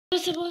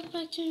what's up? Welcome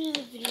back to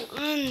another video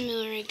on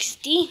Miller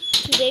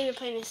XD. Today we're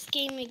playing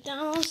Escape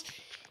McDonald's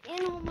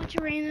and a whole bunch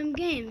of random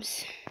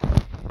games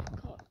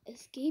called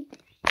Escape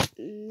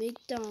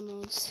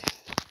McDonald's.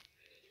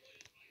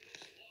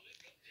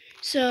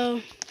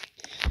 So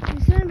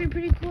it's gonna be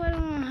pretty cool. I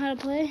don't know how to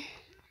play.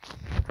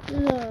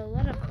 There's a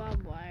lot of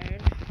barbed wire.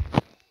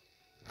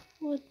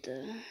 What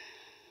the?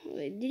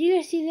 Wait, did you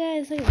guys see that?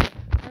 It's like a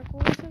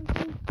parkour or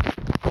something.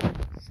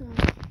 So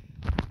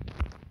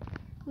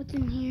what's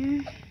in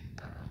here?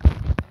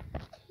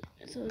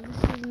 So this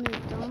is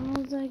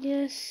McDonald's, I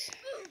guess.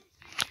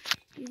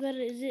 You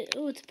gotta,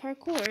 oh, it's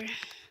parkour.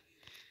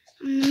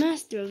 I'm the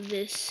master of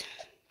this.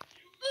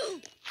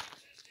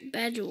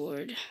 Badge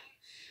award.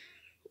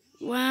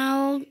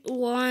 Wow,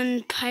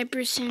 1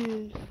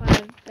 Piperson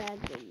 5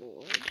 badge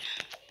award.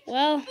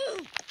 Well,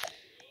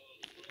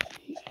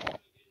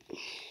 you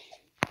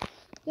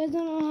guys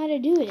don't know how to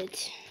do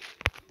it.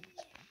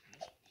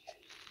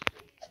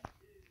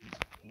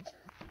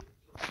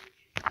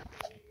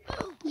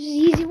 This is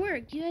easy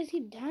work. You guys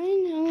keep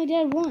dying? I only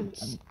died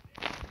once.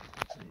 That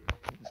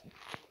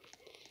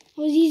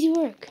was easy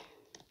work.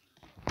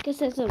 Guess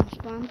that's a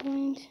spawn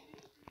point.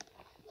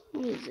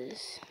 What is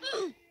this?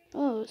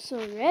 Oh, so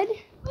red?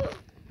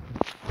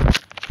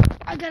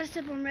 I gotta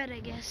step on red, I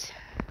guess.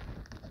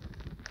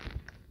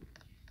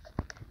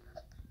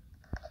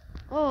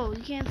 Oh,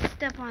 you can't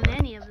step on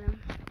any of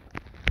them.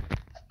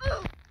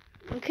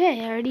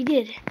 Okay, I already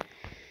did.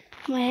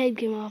 My head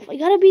came off. I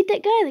gotta beat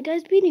that guy. The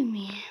guy's beating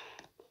me.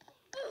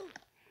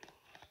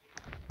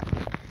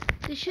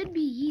 This should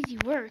be easy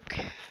work.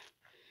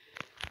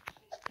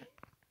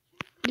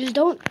 Just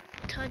don't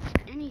touch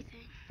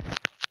anything.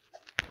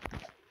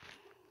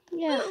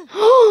 Yeah.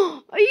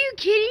 Are you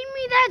kidding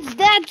me? That's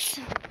this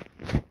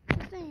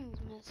thing's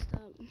messed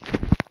up.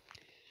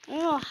 I don't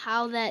know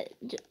how that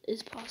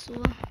is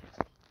possible.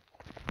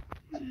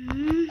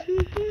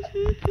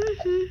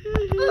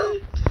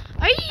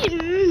 Are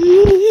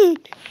you?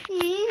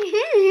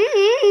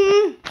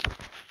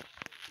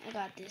 I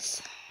got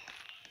this.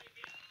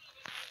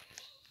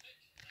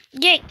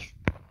 Yikes.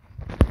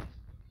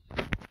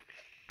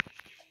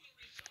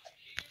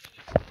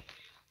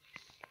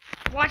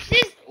 Watch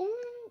this. Whoa,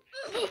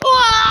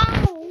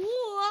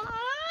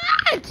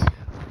 what?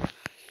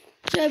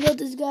 Sorry about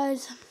this,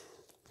 guys.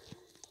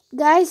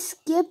 Guys,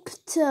 skip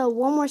to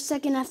 1 more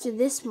second after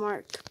this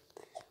mark.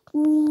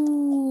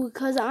 Ooh,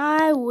 because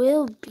I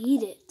will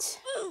beat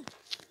it.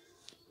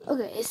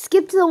 Okay,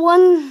 skip to the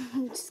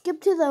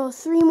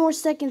 3 more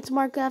seconds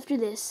mark after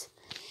this.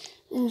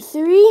 In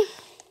 3,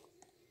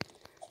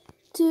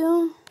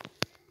 2,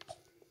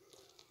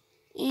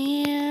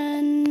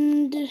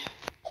 and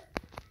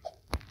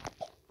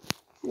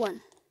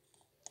 1.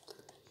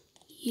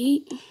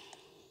 Yeet.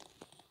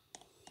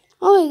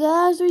 Okay,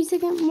 guys,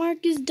 3-second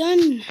mark is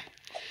done.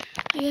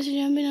 I guess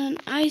we're jumping on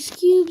ice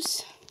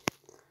cubes.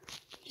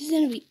 This is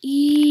gonna be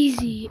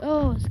easy.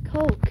 Oh, it's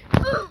Coke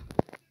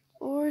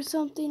or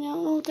something. I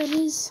don't know what that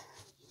is.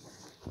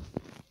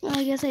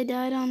 I guess I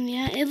died on the.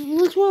 It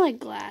looks more like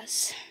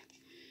glass.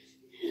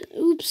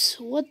 Oops,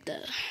 what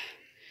the?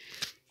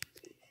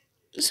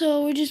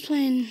 So we're just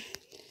playing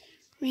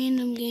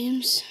random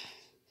games.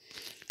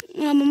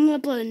 I'm gonna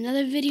upload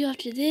another video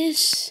after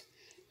this.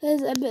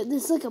 I bet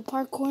this is like a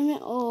parkour man.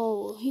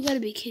 Oh, you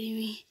gotta be kidding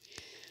me.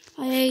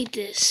 I hate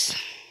this.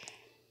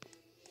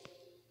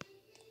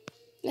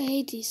 I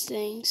hate these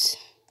things.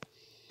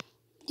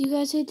 Do you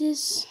guys hate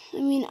this? I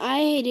mean, I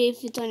hate it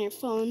if it's on your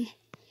phone.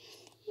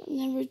 I've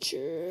never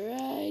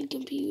tried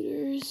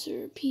computers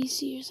or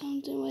PC or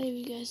something. Whatever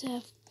you guys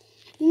have.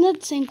 Isn't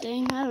that the same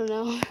thing? I don't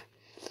know.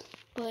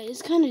 But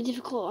it's kind of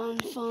difficult on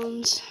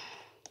phones.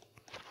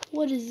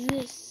 What is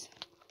this?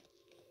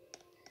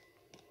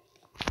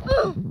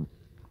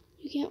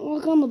 You can't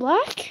walk on the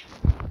black?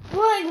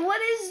 Like,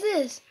 what is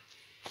this?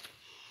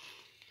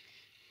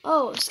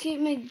 Oh,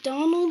 Escape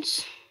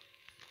McDonald's?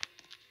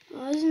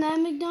 Oh, isn't that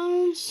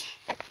McDonald's?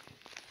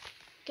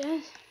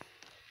 Guys?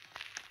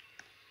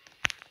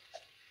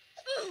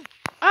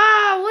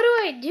 Ah, what do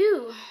I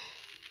do?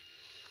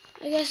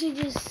 I guess we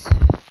just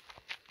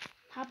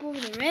hop over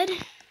the red.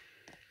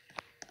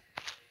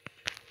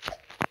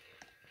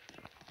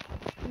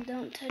 And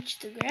don't touch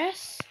the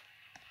grass.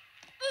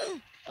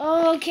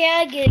 Oh, okay,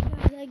 I get it,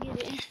 guys, I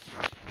get it.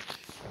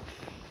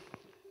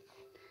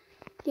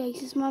 Yikes,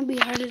 this might be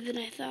harder than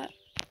I thought.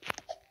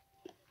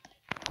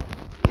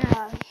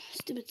 Ah,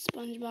 stupid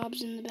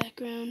SpongeBob's in the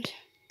background.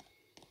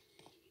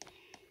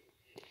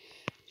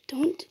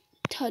 Don't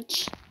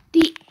touch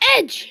the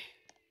edge!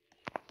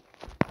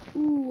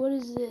 Ooh, what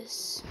is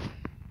this?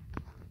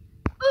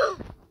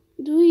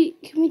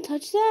 Can we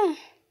touch that?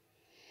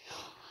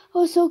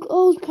 Oh, it's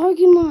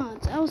parking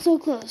lots. I was so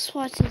close.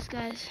 Watch this,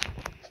 guys.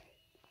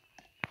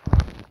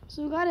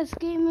 So we gotta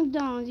escape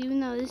McDonald's, even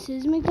though this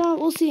is McDonald's.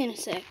 We'll see in a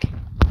sec.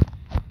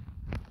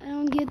 I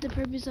don't get the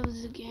purpose of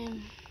this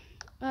game.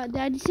 Did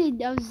I just say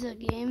of the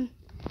game?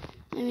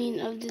 I mean,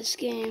 of this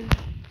game.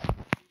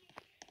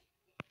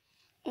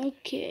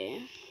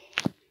 Okay.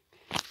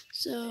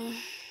 So,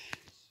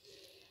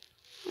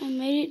 I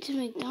made it to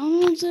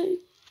McDonald's, I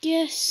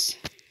guess.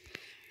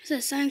 What's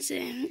that sign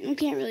say? I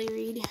can't really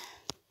read.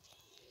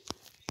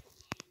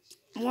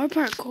 More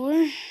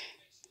parkour.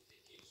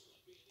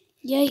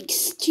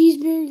 Yikes.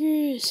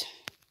 Cheeseburgers.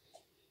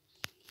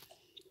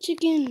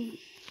 Chicken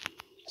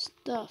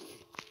stuff.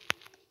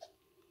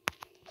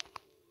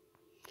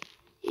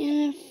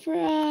 And a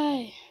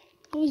fry.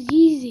 That was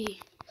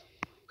easy.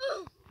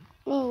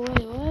 Oh,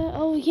 wait, what?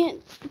 Oh, we can't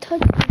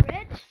touch the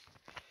red?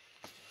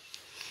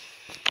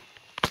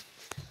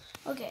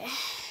 Okay.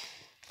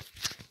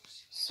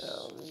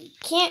 So, we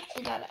can't.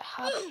 We gotta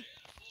hop.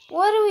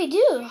 What do we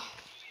do?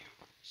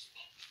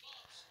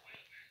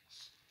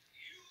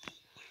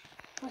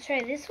 Let's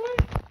try this one.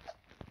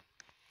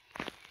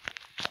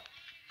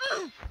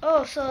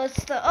 Oh, so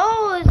it's the.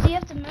 Oh, you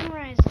have to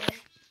memorize it.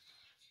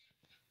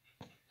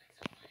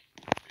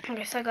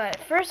 Okay, so I got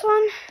it. First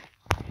one.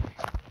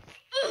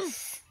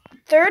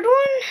 Third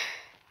one.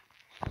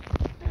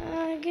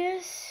 I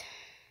guess.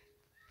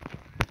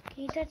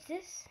 Can you touch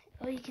this?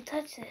 Oh, you can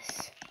touch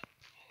this.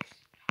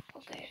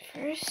 Okay,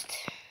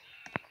 first.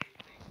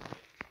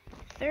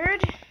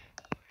 Third.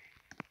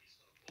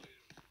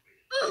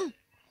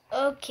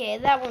 Okay,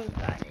 that one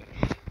got it.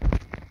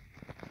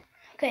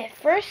 Okay,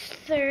 first,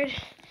 third. I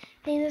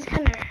think this is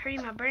kind of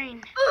hurting my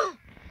brain.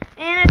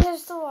 And I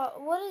just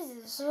thought, what is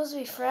this? Supposed to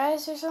be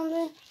fries or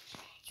something?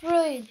 It's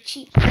really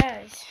cheap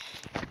fries.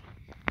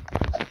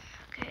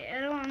 Okay, I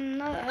don't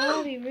want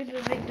to be rude,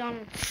 but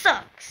McDonald's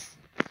sucks.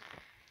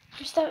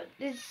 Just that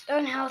it's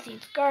unhealthy.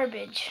 It's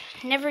garbage.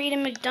 Never eat at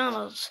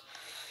McDonald's.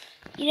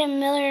 Eat at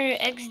Miller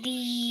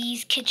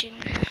XD's kitchen.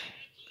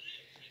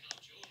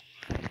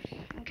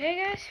 Okay,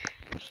 guys?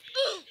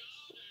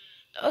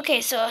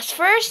 Okay, so it's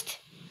first,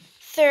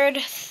 third.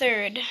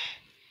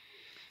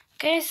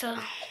 Okay, so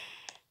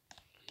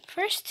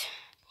first.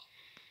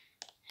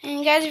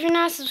 And guys, if you're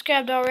not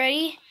subscribed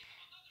already,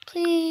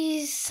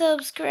 please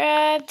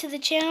subscribe to the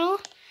channel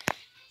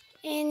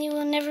and you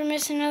will never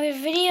miss another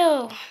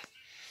video.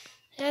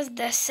 As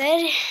that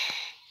said,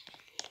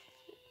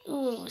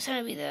 ooh, it's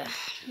gonna be the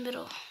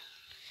middle.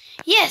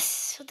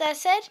 Yes, with that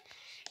said, if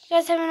you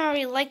guys haven't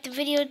already liked the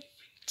video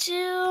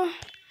too,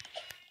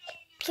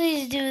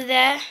 please do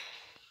that.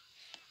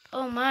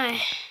 Oh my.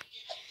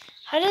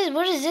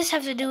 What does this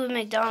have to do with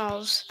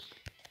McDonald's?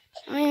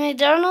 I mean,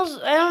 McDonald's,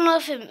 I don't know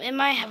if it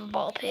might have a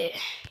ball pit.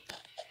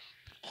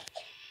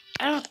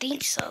 I don't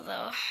think so,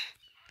 though.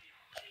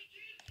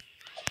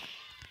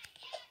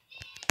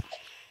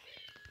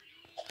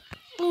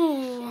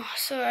 Ooh,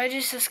 so I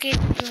just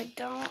escaped the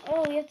McDonald's.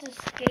 Oh, we have to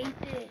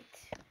escape it.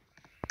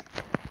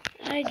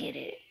 I get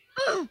it.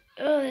 Oh,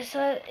 this,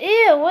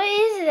 ew, what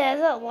is that?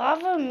 Is that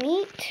lava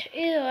meat?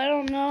 Ew, I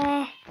don't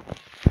know.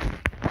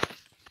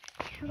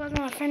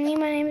 Welcome, my friend.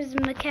 My name is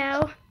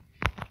Macau.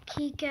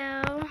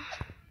 Kikau.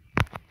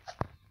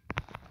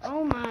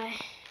 Oh my.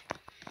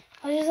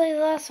 Oh, just like the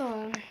last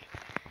one.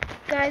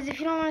 Guys, if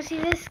you don't want to see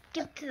this,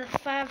 skip to the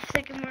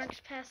 5-second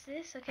marks past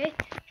this, okay?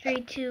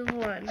 3, 2,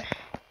 1.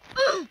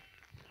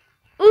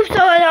 Oops,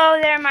 oh,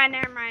 never mind,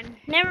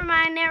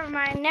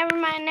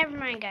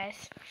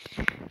 guys.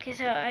 Okay,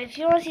 so if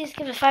you want to see this,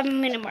 skip the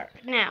 5-minute mark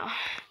now.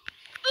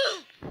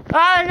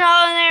 Oh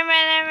no,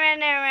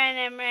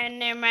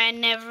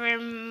 never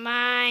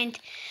mind.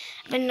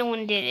 But no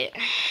one did it.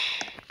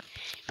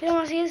 If you don't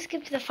want to see this,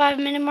 skip to the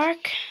 5-minute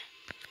mark.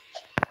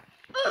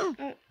 Oh,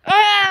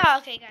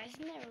 okay, guys,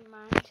 never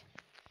mind.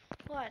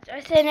 Watch,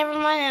 I said never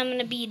mind, I'm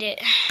gonna beat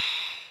it.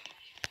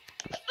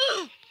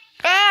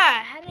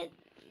 How did...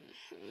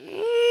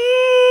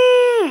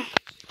 If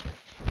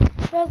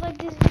you guys like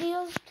these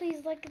videos,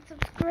 please like and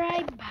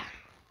subscribe.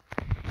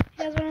 If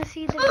you guys want to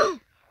see the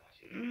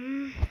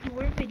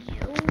more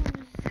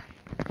videos,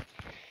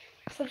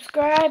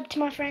 subscribe to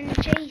my friend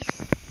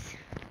Chase.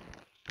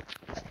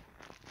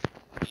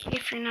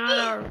 If you're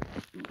not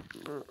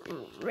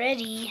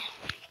already.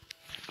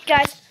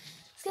 Guys,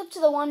 skip to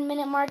the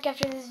 1-minute mark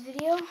after this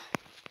video.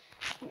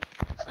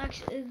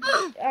 Actually,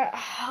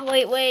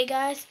 wait,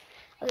 guys.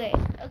 Okay.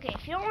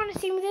 If you don't want to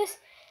see me this,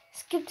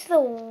 skip to the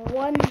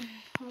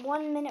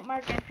 1-minute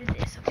mark after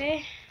this.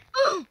 Okay.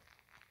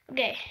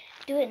 Okay,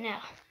 do it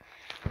now.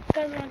 If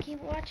you guys want to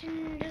keep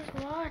watching, just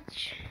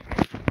watch.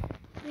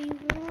 We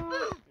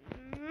want.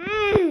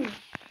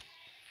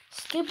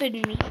 Stupid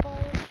meatball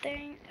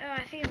thing. Oh,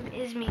 I think it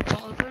is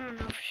meatballs. I don't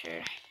know for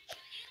sure.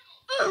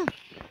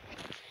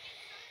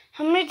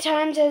 How many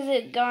times has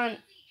it gone?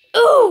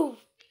 Ooh!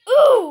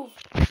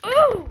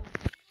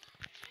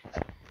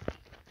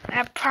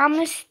 I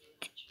promised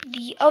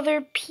the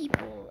other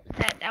people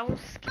that I was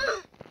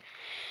skip.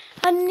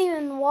 I didn't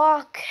even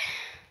walk.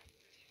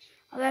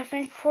 I gotta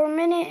finish for a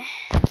minute.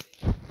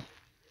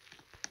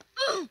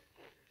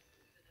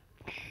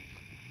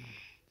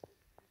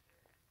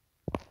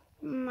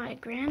 My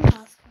grandma's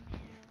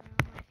coming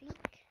around, I think.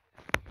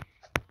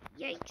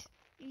 Yikes.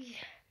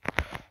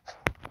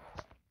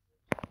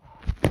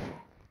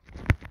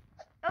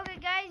 Okay,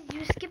 guys,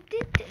 you skipped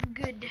it.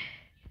 Good.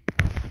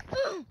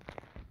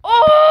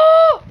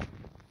 Oh!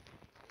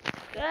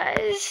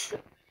 Guys.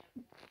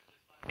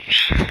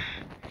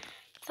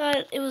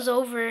 thought it was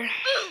over.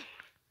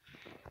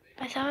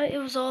 I thought it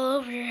was all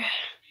over.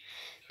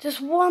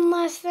 Just one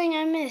last thing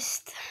I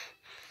missed.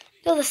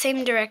 Go the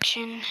same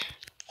direction.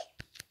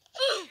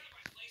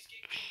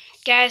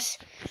 Guys,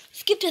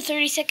 skip to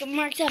 30-second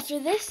marks after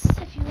this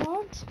if you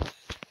want.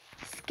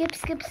 Skip,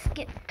 skip,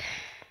 skip.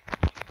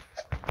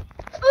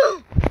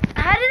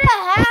 How did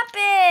that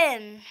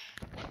happen?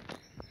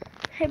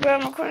 Hey bro,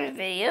 I'm recording a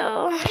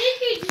video. What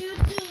did you do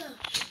to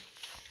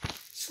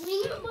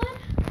swing it, bud?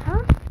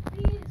 Huh? What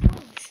did you do to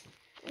swings?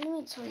 I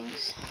didn't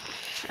swings.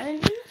 I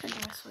didn't do nothing to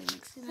my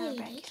swings. Yeah,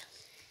 you did.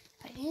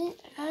 I didn't.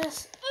 I got a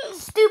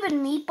stupid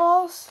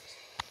meatballs.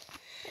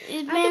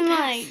 It's been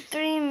like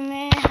 3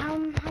 minutes. How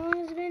long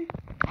has it been?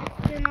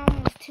 It's been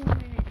almost 2 minutes.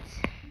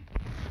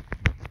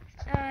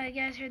 You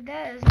guys heard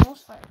that? It was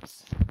most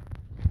farts.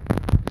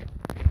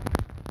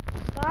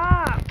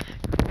 Stop!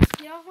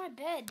 Get off my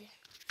bed.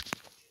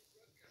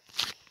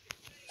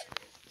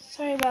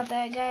 Sorry about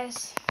that,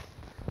 guys.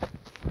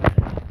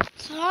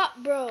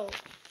 Stop, bro.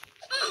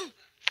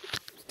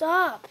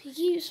 Stop. He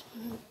keeps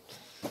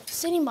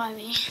sitting by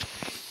me.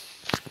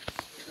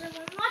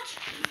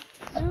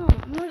 No,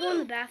 I'm gonna go in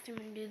the bathroom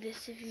and do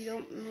this if you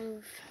don't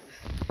move.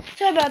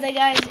 Sorry about that,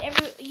 guys.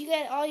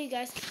 All you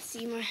guys can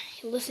see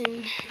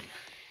listen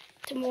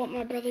to what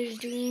my brother's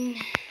doing.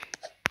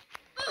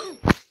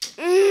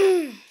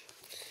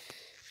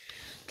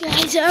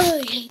 Guys, I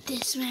really hate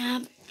this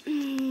map.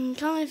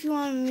 Comment if you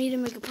want me to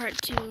make a part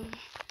 2.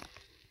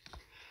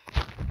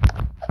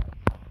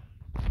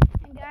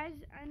 And guys,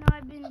 I know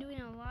I've been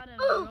doing a lot of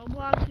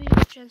Roblox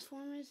videos,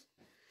 Transformers.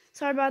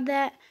 Sorry about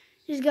that.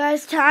 Just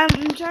guys,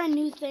 I'm trying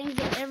new things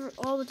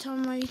all the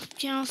time on my YouTube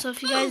channel. So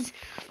if you guys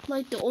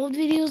like the old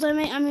videos I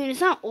make, I mean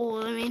it's not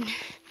old. I mean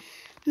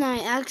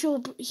not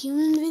actual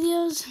human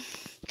videos.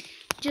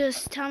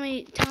 Just tell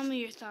me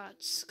your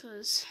thoughts,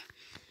 cause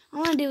I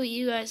want to do what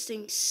you guys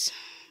think's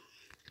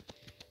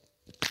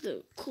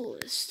the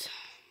coolest.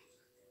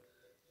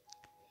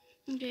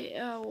 Okay.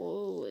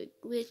 Oh,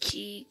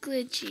 glitchy.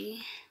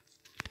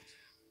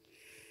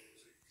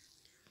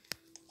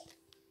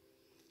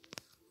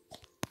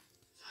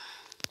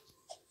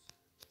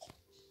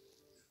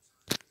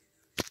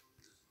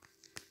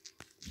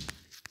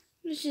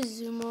 Let's just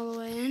zoom all the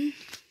way in.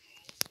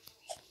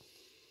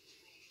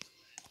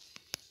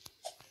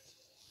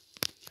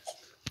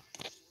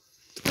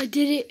 I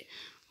did it.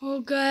 Oh,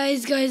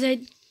 guys, let's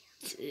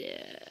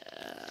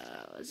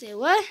say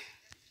what?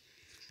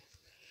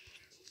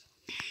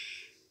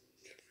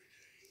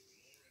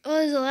 Oh,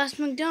 there's the last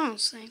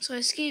McDonald's thing. So I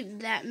escaped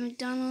that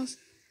McDonald's.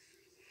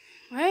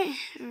 Right?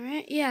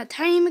 Alright. Yeah,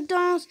 tiny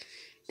McDonald's,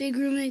 big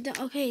room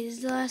McDonald's. Okay, this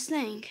is the last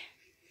thing.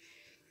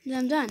 Then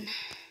I'm done.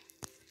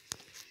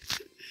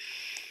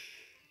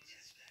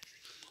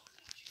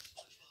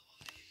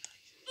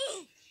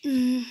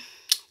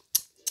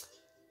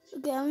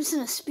 Okay, I'm just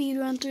gonna speed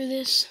run through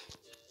this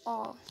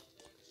all.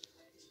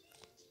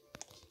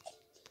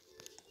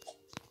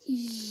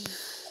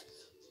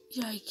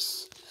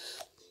 Yikes.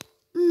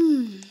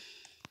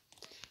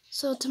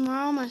 So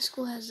tomorrow my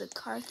school has a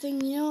car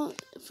thing, you know,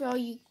 for all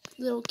you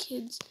little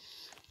kids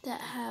that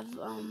have,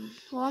 well,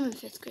 I'm in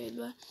 5th grade,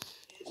 but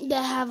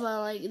that have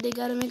they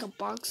gotta make a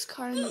box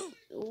car and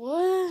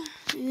what?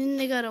 And then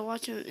they gotta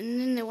watch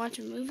they watch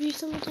a movie or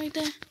something like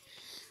that.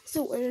 That's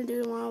what we're gonna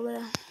do tomorrow,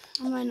 but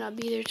I might not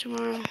be there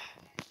tomorrow.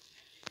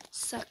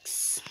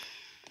 Sucks.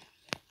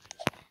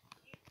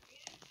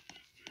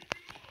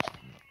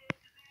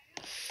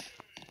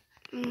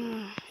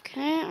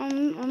 Okay,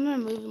 I'm gonna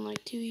move in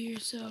like 2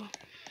 years, so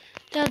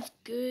that's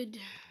good.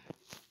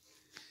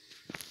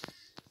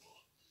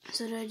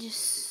 So did I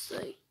just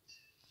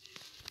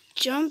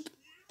jump?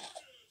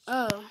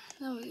 Oh,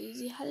 that was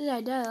easy. How did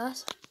I die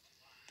last?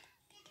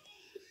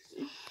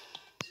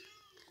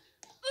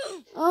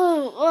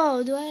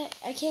 Oh,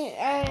 I can't,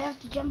 I have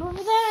to jump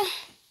over that?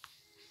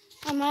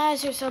 Oh, my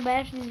eyes are so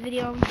bad for this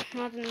video. I'm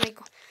not gonna make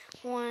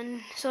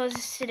one. So this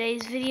is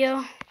today's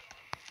video.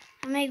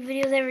 I make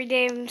videos every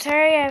day. I'm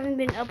sorry I haven't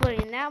been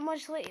uploading that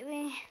much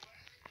lately.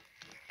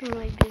 I'm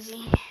really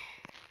busy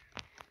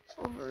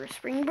over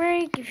spring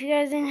break. If you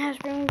guys didn't have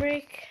spring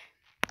break,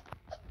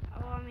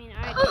 oh, I mean,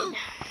 I did.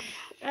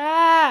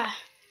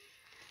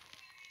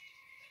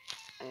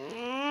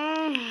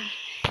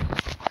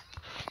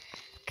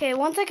 Okay,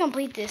 once I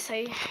complete this,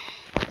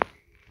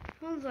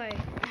 sounds like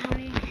how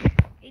many?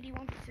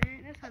 81%.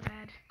 That's not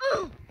bad.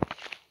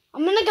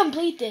 I'm gonna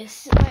complete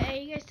this. Are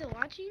you guys still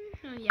watching?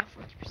 Oh yeah,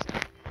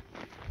 40%.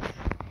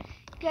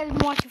 You guys have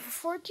been watching for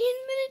 14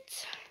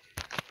 minutes.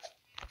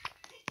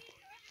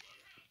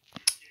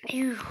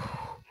 Ew.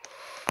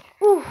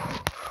 Ooh.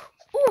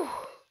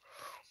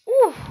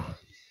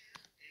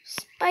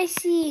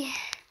 Spicy.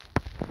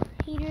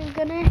 Haters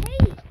gonna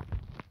hate.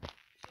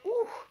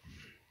 Ooh.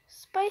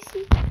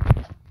 Spicy.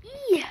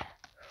 Eee.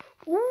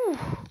 Ooh.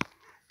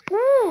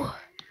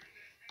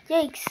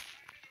 Yikes.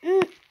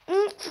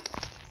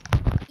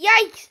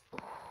 Yikes.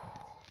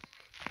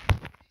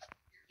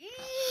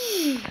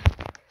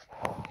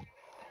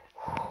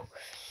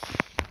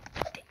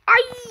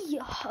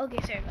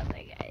 Okay, sorry about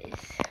that, guys.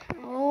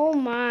 Oh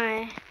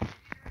my.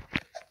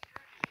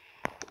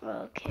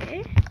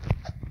 Okay.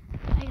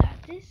 I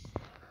got this.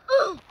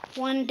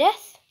 1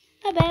 death.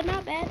 Not bad,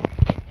 not bad.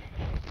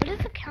 What does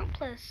the count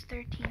plus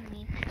 13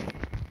 mean?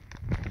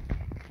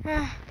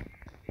 Well,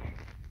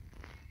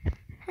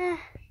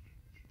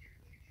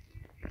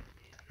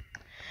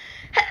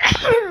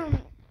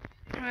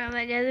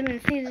 my guys, I've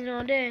been sneezing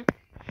all day.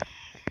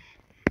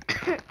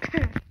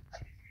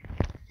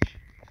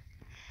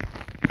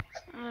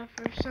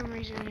 For some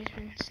reason, he's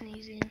been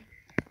sneezing.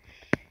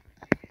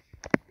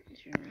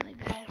 It's been really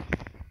bad.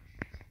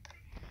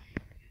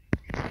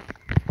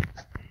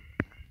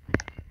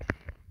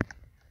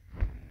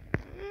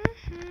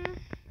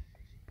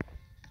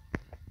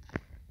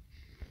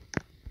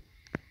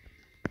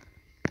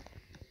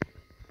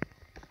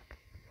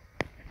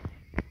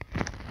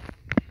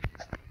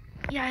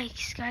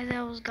 Yikes, guys, I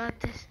almost got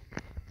this.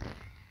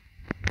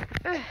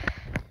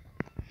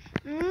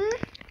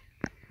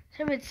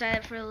 So I've been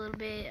silent for a little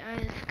bit.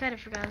 I kind of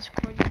forgot I was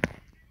recording.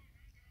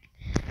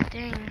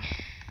 Dang.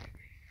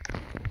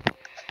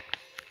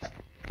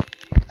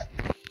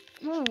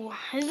 Ooh,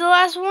 this is the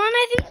last one,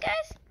 I think,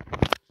 guys?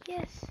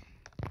 Yes.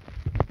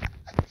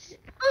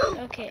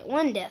 Okay,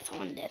 1 death,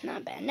 1 death.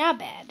 Not bad, not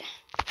bad.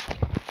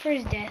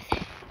 First death.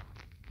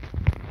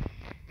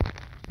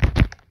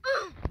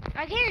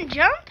 I can't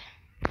jump?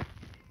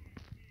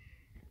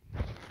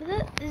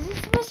 Is this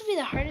supposed to be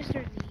the hardest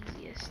or the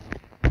easiest?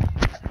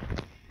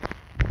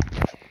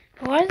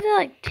 Why is there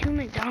like 2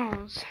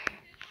 McDonald's?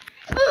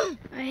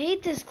 I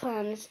hate this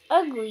clown. It's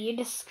ugly. You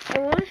just.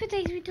 What if it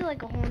takes me to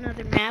like a whole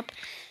nother map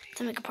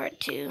to make a part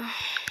 2? You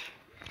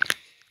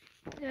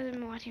guys have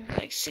been watching for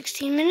like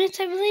 16 minutes,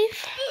 I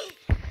believe.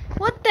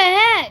 What the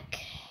heck?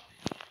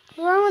 What's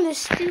wrong with this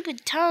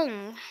stupid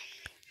tongue?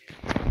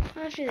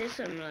 After this,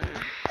 I'm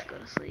gonna go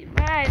to sleep.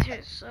 My eyes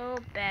hurt so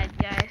bad,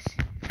 guys.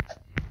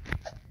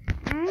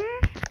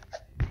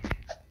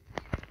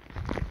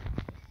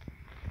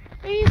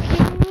 Are you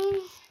kidding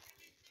me?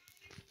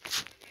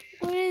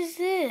 What is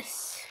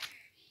this?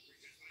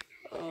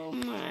 Oh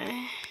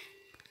my.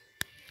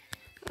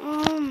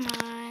 Oh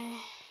my.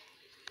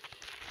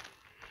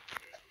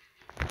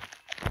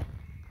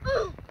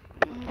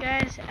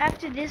 Guys,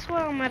 after this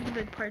one, I'm gonna have to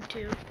make part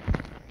 2.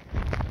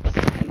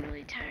 I'm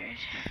really tired.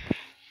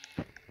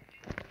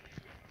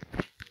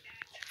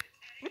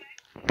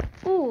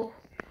 Ooh.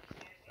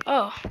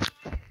 Oh.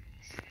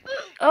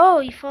 Oh,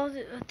 you fall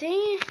through. Oh, dang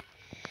it.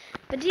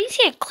 But did you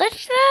see a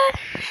glitch that?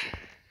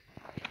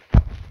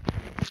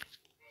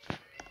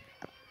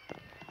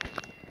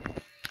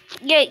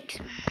 Yikes.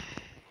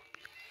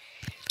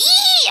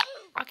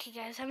 Okay,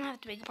 guys, I'm gonna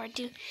have to make a part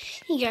 2.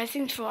 Hey, guys,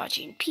 thanks for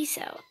watching. Peace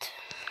out.